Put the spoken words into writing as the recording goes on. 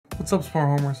What's up,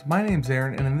 Smart Homers? My name's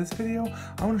Aaron, and in this video,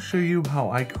 I want to show you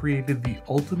how I created the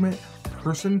ultimate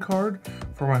person card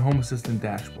for my Home Assistant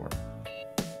dashboard.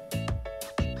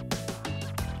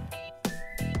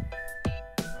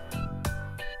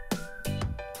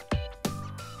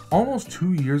 Almost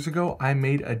 2 years ago, I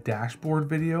made a dashboard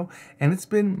video, and it's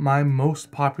been my most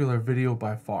popular video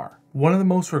by far. One of the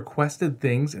most requested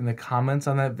things in the comments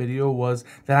on that video was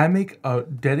that I make a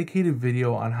dedicated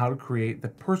video on how to create the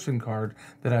person card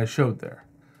that I showed there.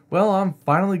 Well, I'm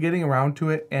finally getting around to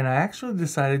it, and I actually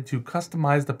decided to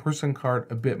customize the person card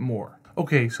a bit more.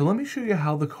 Okay, so let me show you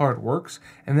how the card works,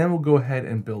 and then we'll go ahead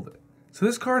and build it. So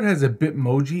this card has a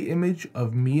Bitmoji image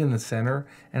of me in the center,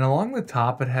 and along the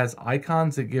top it has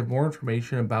icons that give more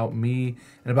information about me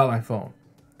and about my phone.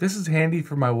 This is handy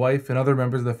for my wife and other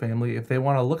members of the family if they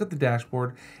want to look at the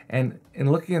dashboard and,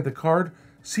 in looking at the card,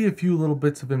 see a few little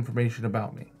bits of information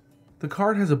about me. The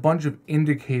card has a bunch of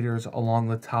indicators along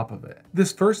the top of it.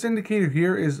 This first indicator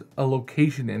here is a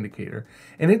location indicator,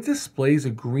 and it displays a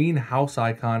green house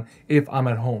icon if I'm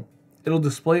at home. It'll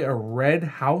display a red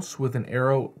house with an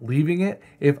arrow leaving it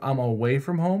if I'm away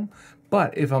from home,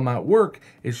 but if I'm at work,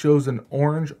 it shows an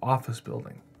orange office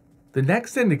building. The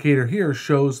next indicator here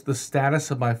shows the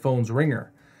status of my phone's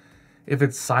ringer. If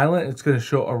it's silent, it's going to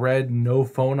show a red no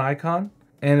phone icon,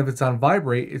 and if it's on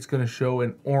vibrate, it's going to show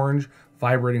an orange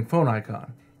vibrating phone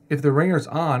icon. If the ringer's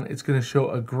on, it's going to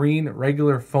show a green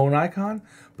regular phone icon,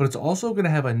 but it's also going to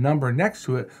have a number next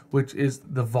to it, which is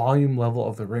the volume level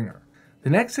of the ringer. The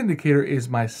next indicator is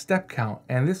my step count,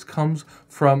 and this comes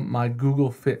from my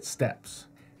Google Fit Steps.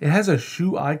 It has a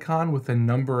shoe icon with a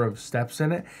number of steps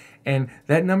in it, and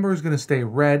that number is going to stay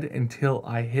red until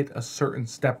I hit a certain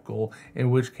step goal, in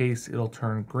which case it'll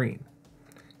turn green.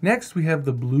 Next, we have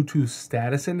the Bluetooth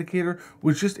status indicator,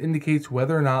 which just indicates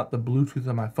whether or not the Bluetooth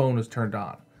on my phone is turned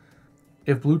on.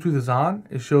 If Bluetooth is on,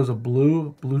 it shows a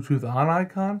blue Bluetooth on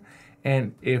icon,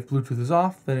 and if Bluetooth is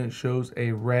off, then it shows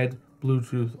a red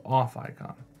Bluetooth off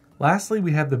icon. Lastly,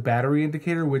 we have the battery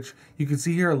indicator, which you can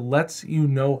see here lets you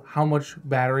know how much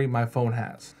battery my phone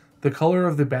has. The color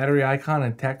of the battery icon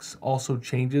and text also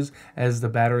changes as the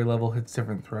battery level hits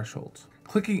different thresholds.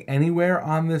 Clicking anywhere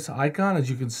on this icon,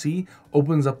 as you can see,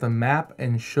 opens up the map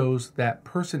and shows that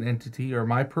person entity or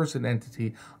my person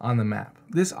entity on the map.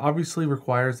 This obviously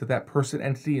requires that that person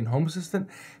entity in Home Assistant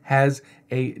has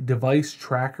a device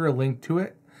tracker linked to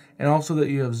it, and also that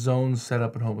you have zones set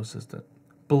up in Home Assistant.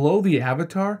 Below the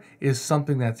avatar is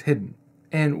something that's hidden.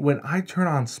 And when I turn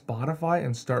on Spotify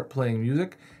and start playing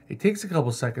music, it takes a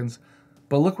couple seconds,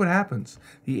 but look what happens.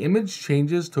 The image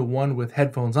changes to one with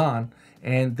headphones on,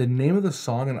 and the name of the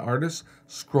song and artist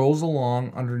scrolls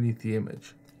along underneath the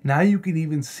image. Now you can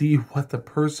even see what the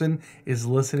person is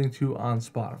listening to on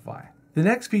Spotify. The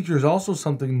next feature is also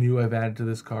something new I've added to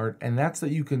this card, and that's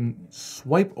that you can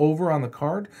swipe over on the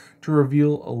card to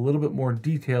reveal a little bit more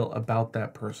detail about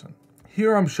that person.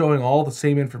 Here I'm showing all the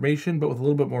same information, but with a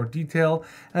little bit more detail,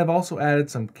 and I've also added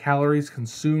some calories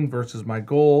consumed versus my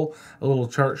goal, a little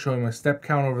chart showing my step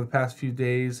count over the past few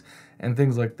days, and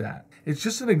things like that. It's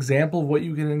just an example of what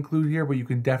you can include here, but you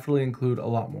can definitely include a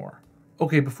lot more.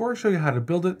 Okay, before I show you how to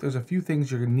build it, there's a few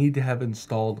things you're going to need to have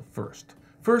installed first.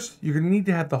 First, you're going to need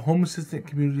to have the Home Assistant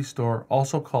Community Store,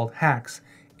 also called HACS,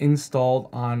 installed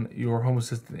on your Home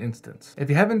Assistant instance. If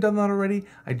you haven't done that already,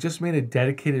 I just made a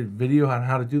dedicated video on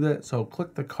how to do that, so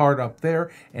click the card up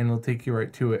there and it'll take you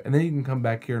right to it, and then you can come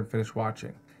back here and finish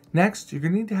watching. Next, you're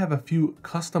going to need to have a few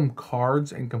custom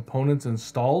cards and components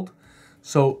installed,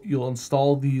 so you'll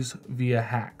install these via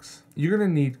HACS. You're going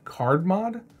to need Card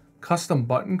Mod, Custom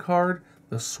Button Card,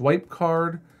 the Swipe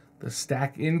Card, the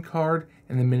Stack In card,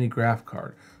 and the Mini Graph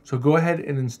card. So go ahead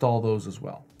and install those as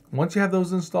well. Once you have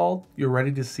those installed, you're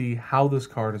ready to see how this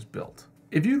card is built.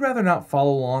 If you'd rather not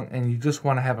follow along and you just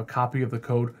want to have a copy of the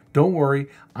code, don't worry,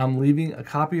 I'm leaving a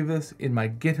copy of this in my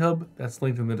GitHub that's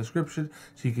linked in the description,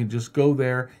 so you can just go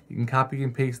there, you can copy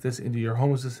and paste this into your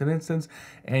Home Assistant instance,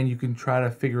 and you can try to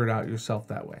figure it out yourself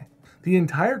that way. The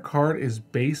entire card is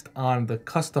based on the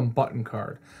custom button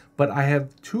card, but I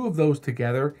have two of those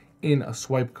together in a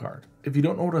swipe card. If you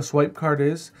don't know what a swipe card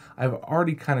is, I've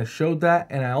already kind of showed that,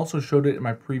 and I also showed it in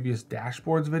my previous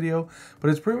dashboards video,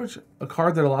 but it's pretty much a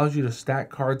card that allows you to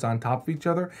stack cards on top of each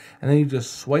other, and then you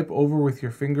just swipe over with your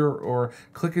finger or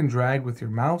click and drag with your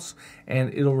mouse,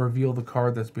 and it'll reveal the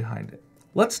card that's behind it.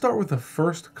 Let's start with the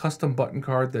first custom button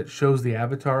card that shows the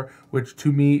avatar, which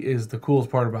to me is the coolest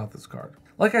part about this card.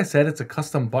 Like I said, it's a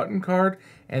custom button card,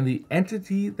 and the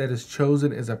entity that is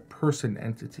chosen is a person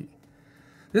entity.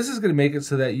 This is going to make it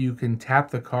so that you can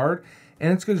tap the card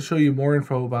and it's going to show you more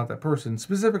info about that person,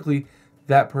 specifically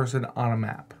that person on a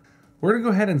map. We're gonna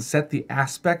go ahead and set the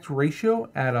aspect ratio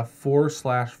at a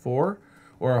 4/4,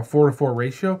 or a 4:4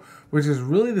 ratio, which is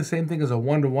really the same thing as a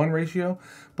 1:1 ratio.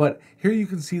 But here you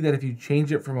can see that if you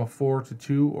change it from a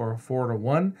 4:2 or a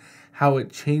 4:1, how it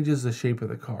changes the shape of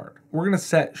the card. We're gonna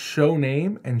set show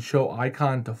name and show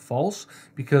icon to false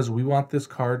because we want this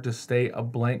card to stay a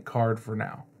blank card for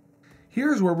now.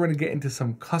 Here's where we're going to get into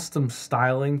some custom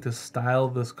styling to style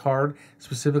this card,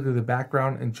 specifically the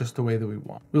background, in just the way that we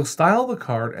want. We'll style the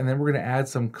card, and then we're going to add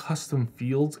some custom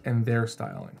fields and their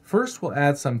styling. First, we'll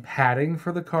add some padding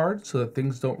for the card so that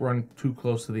things don't run too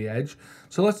close to the edge.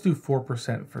 So let's do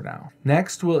 4% for now.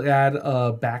 Next, we'll add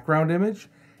a background image.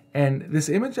 And this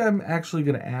image I'm actually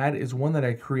going to add is one that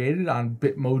I created on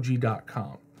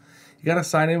bitmoji.com. You got to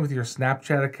sign in with your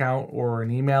Snapchat account or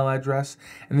an email address,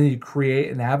 and then you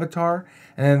create an avatar,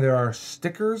 and then there are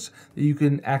stickers that you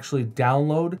can actually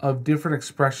download of different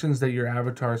expressions that your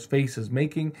avatar's face is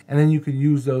making, and then you can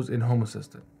use those in Home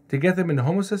Assistant. To get them in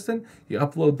Home Assistant, you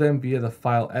upload them via the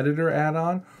File Editor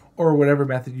add-on or whatever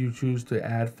method you choose to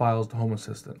add files to Home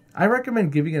Assistant. I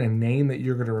recommend giving it a name that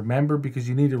you're going to remember because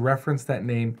you need to reference that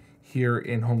name here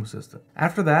in Home Assistant.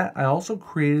 After that, I also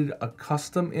created a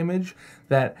custom image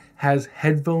that has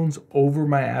headphones over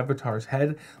my avatar's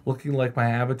head, looking like my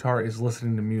avatar is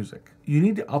listening to music. You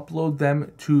need to upload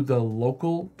them to the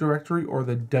local directory or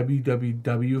the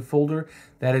www folder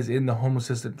that is in the Home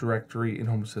Assistant directory in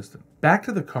Home Assistant. Back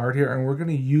to the card here, and we're going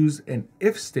to use an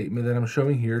if statement that I'm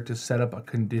showing here to set up a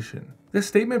condition. This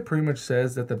statement pretty much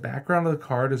says that the background of the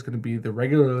card is going to be the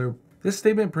regular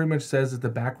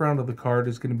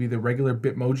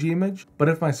Bitmoji image, but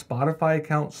if my Spotify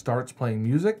account starts playing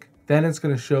music, then it's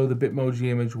going to show the Bitmoji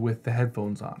image with the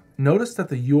headphones on. Notice that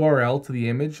the URL to the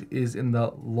image is in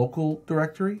the local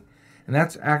directory, and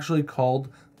that's actually called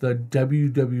the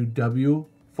www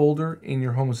folder in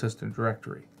your Home Assistant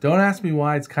directory. Don't ask me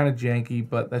why, it's kind of janky,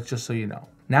 but that's just so you know.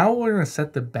 Now we're going to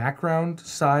set the background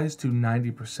size to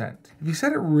 90%. If you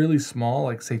set it really small,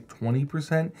 like say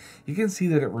 20%, you can see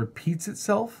that it repeats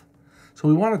itself. So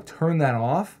we want to turn that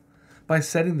off by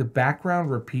setting the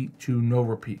background repeat to no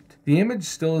repeat. The image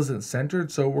still isn't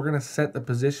centered, so we're going to set the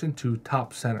position to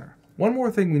top center. One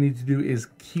more thing we need to do is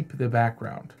keep the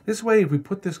background. This way, if we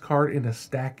put this card in a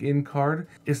stack in card,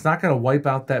 it's not going to wipe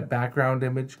out that background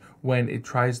image when it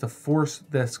tries to force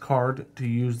this card to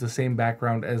use the same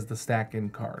background as the stack in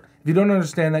card. If you don't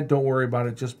understand that, don't worry about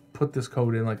it. Just put this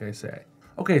code in like I say.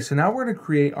 Okay, so now we're going to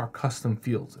create our custom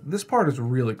fields. This part is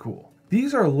really cool.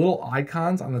 These are little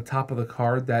icons on the top of the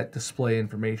card that display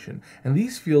information, and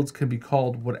these fields can be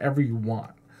called whatever you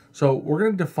want. So we're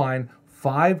going to define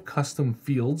 5 custom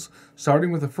fields,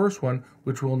 starting with the first one,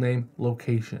 which we'll name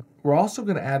location. We're also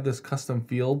going to add this custom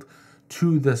field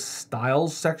to the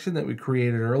styles section that we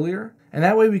created earlier, and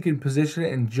that way we can position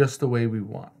it in just the way we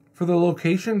want. For the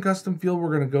location custom field,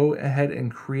 we're going to go ahead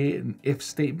and create an if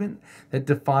statement that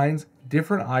defines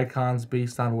different icons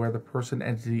based on where the person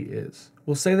entity is.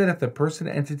 We'll say that if the person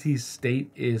entity's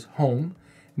state is home,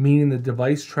 meaning the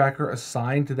device tracker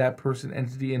assigned to that person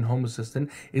entity in Home Assistant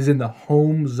is in the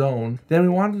home zone, then we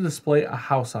want to display a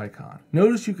house icon.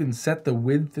 Notice you can set the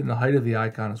width and the height of the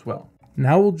icon as well.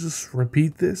 Now we'll just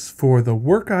repeat this for the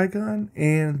work icon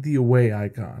and the away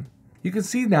icon. You can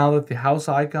see now that the house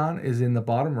icon is in the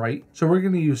bottom right, so we're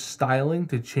going to use styling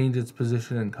to change its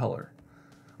position and color.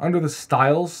 Under the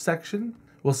styles section,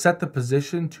 we'll set the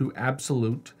position to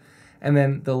absolute, and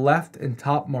then the left and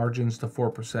top margins to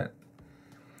 4%.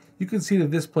 You can see that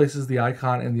this places the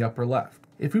icon in the upper left.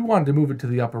 If we wanted to move it to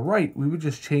the upper right, we would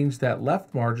just change that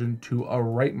left margin to a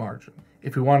right margin.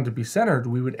 If we wanted to be centered,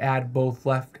 we would add both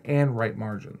left and right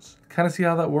margins. Kind of see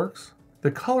how that works? The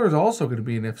color is also going to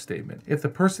be an if statement. If the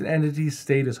person entity's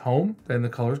state is home, then the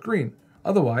color is green.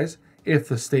 Otherwise, if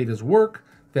the state is work,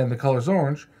 then the color is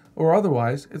orange, or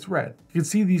otherwise it's red. You can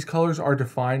see these colors are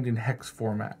defined in hex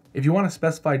format. If you want to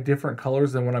specify different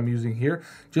colors than what I'm using here,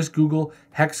 just Google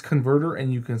hex converter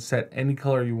and you can set any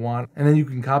color you want, and then you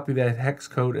can copy that hex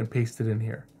code and paste it in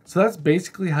here. So that's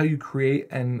basically how you create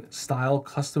and style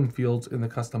custom fields in the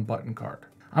custom button card.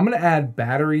 I'm going to add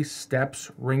battery, steps,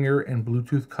 ringer, and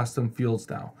Bluetooth custom fields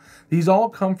now. These all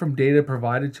come from data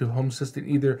provided to Home Assistant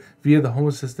either via the Home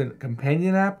Assistant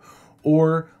companion app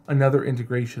or another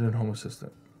integration in Home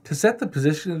Assistant. To set the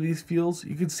position of these fields,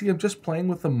 you can see I'm just playing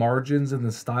with the margins in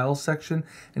the style section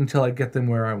until I get them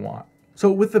where I want.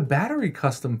 So with the battery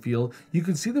custom field, you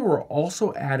can see that we're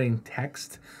also adding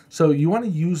text. So you want to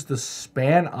use the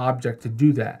span object to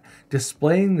do that,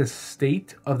 displaying the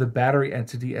state of the battery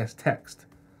entity as text.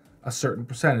 a certain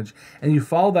percentage. And you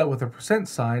follow that with a percent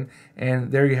sign,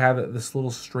 and there you have it, this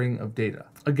little string of data.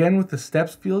 Again, with the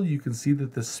steps field, you can see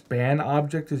that the span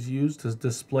object is used to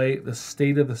display the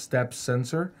state of the steps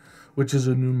sensor, which is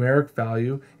a numeric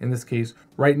value, in this case,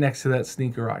 right next to that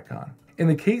sneaker icon. In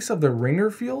the case of the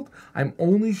ringer field, I'm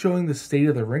only showing the state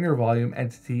of the ringer volume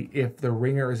entity if the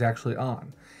ringer is actually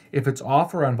on. If it's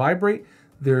off or on vibrate,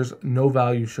 there's no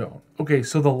value shown. Okay,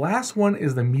 so the last one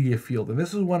is the media field, and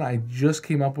this is one I just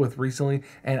came up with recently,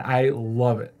 and I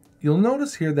love it. You'll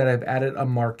notice here that I've added a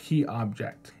marquee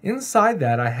object. Inside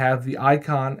that, I have the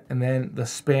icon and then the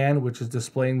span, which is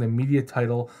displaying the media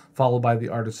title followed by the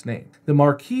artist's name. The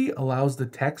marquee allows the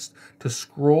text to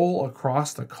scroll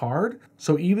across the card,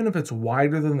 so even if it's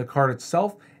wider than the card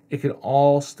itself, it can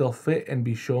all still fit and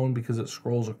be shown because it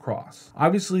scrolls across.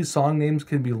 Obviously, song names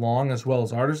can be long as well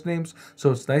as artist names, so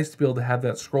it's nice to be able to have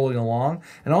that scrolling along,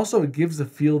 and also it gives the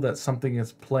feel that something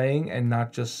is playing and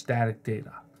not just static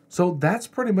data. So that's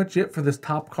pretty much it for this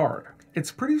top card.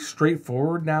 It's pretty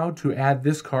straightforward now to add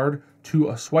this card to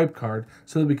a swipe card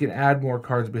so that we can add more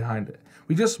cards behind it.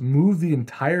 We just move the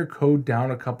entire code down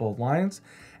a couple of lines,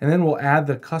 and then we'll add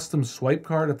the custom swipe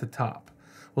card at the top.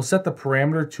 We'll set the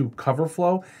parameter to cover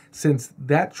flow since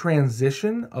that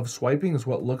transition of swiping is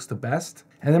what looks the best.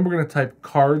 And then we're going to type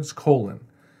cards :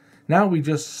 Now we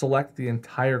just select the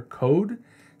entire code,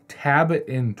 tab it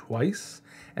in twice,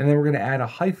 and then we're going to add a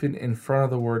hyphen in front of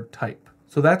the word type.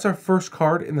 So that's our first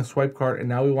card in the swipe card, and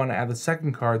now we want to add the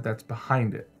second card that's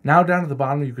behind it. Now down at the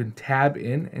bottom, you can tab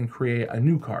in and create a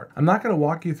new card. I'm not going to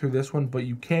walk you through this one, but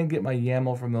you can get my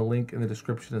YAML from the link in the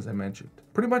description as I mentioned.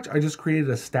 Pretty much, I just created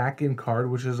a stack in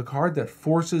card, which is a card that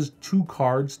forces two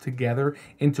cards together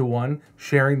into one,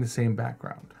 sharing the same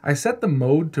background. I set the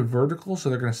mode to vertical, so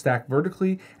they're going to stack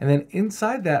vertically, and then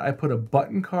inside that, I put a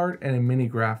button card and a mini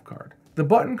graph card. The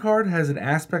button card has an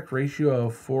aspect ratio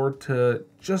of 4 to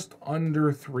just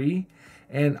under 3,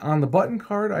 and on the button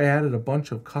card I added a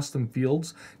bunch of custom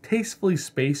fields, tastefully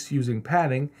spaced using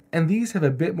padding, and these have a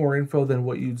bit more info than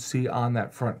what you'd see on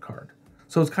that front card.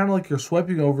 So it's kind of like you're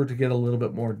swiping over to get a little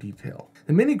bit more detail.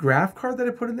 The mini graph card that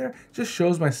I put in there just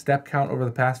shows my step count over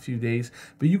the past few days,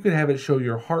 but you could have it show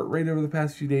your heart rate over the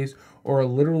past few days, or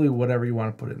literally whatever you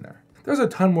want to put in there. There's a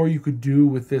ton more you could do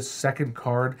with this second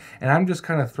card, and I'm just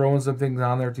kind of throwing some things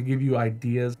on there to give you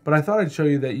ideas, but I thought I'd show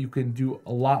you that you can do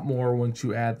a lot more once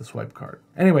you add the swipe card.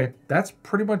 Anyway, that's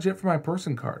pretty much it for my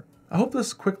person card. I hope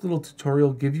this quick little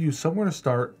tutorial gives you somewhere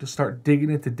to start digging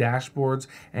into dashboards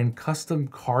and custom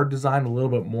card design a little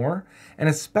bit more, and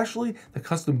especially the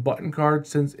custom button card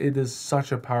since it is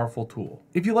such a powerful tool.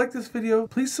 If you like this video,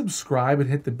 please subscribe and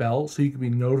hit the bell so you can be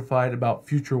notified about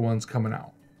future ones coming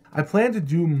out. I plan to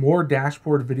do more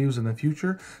dashboard videos in the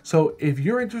future, so if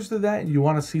you're interested in that and you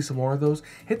want to see some more of those,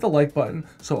 hit the like button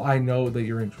so I know that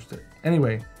you're interested.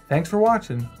 Anyway, thanks for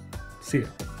watching. See ya.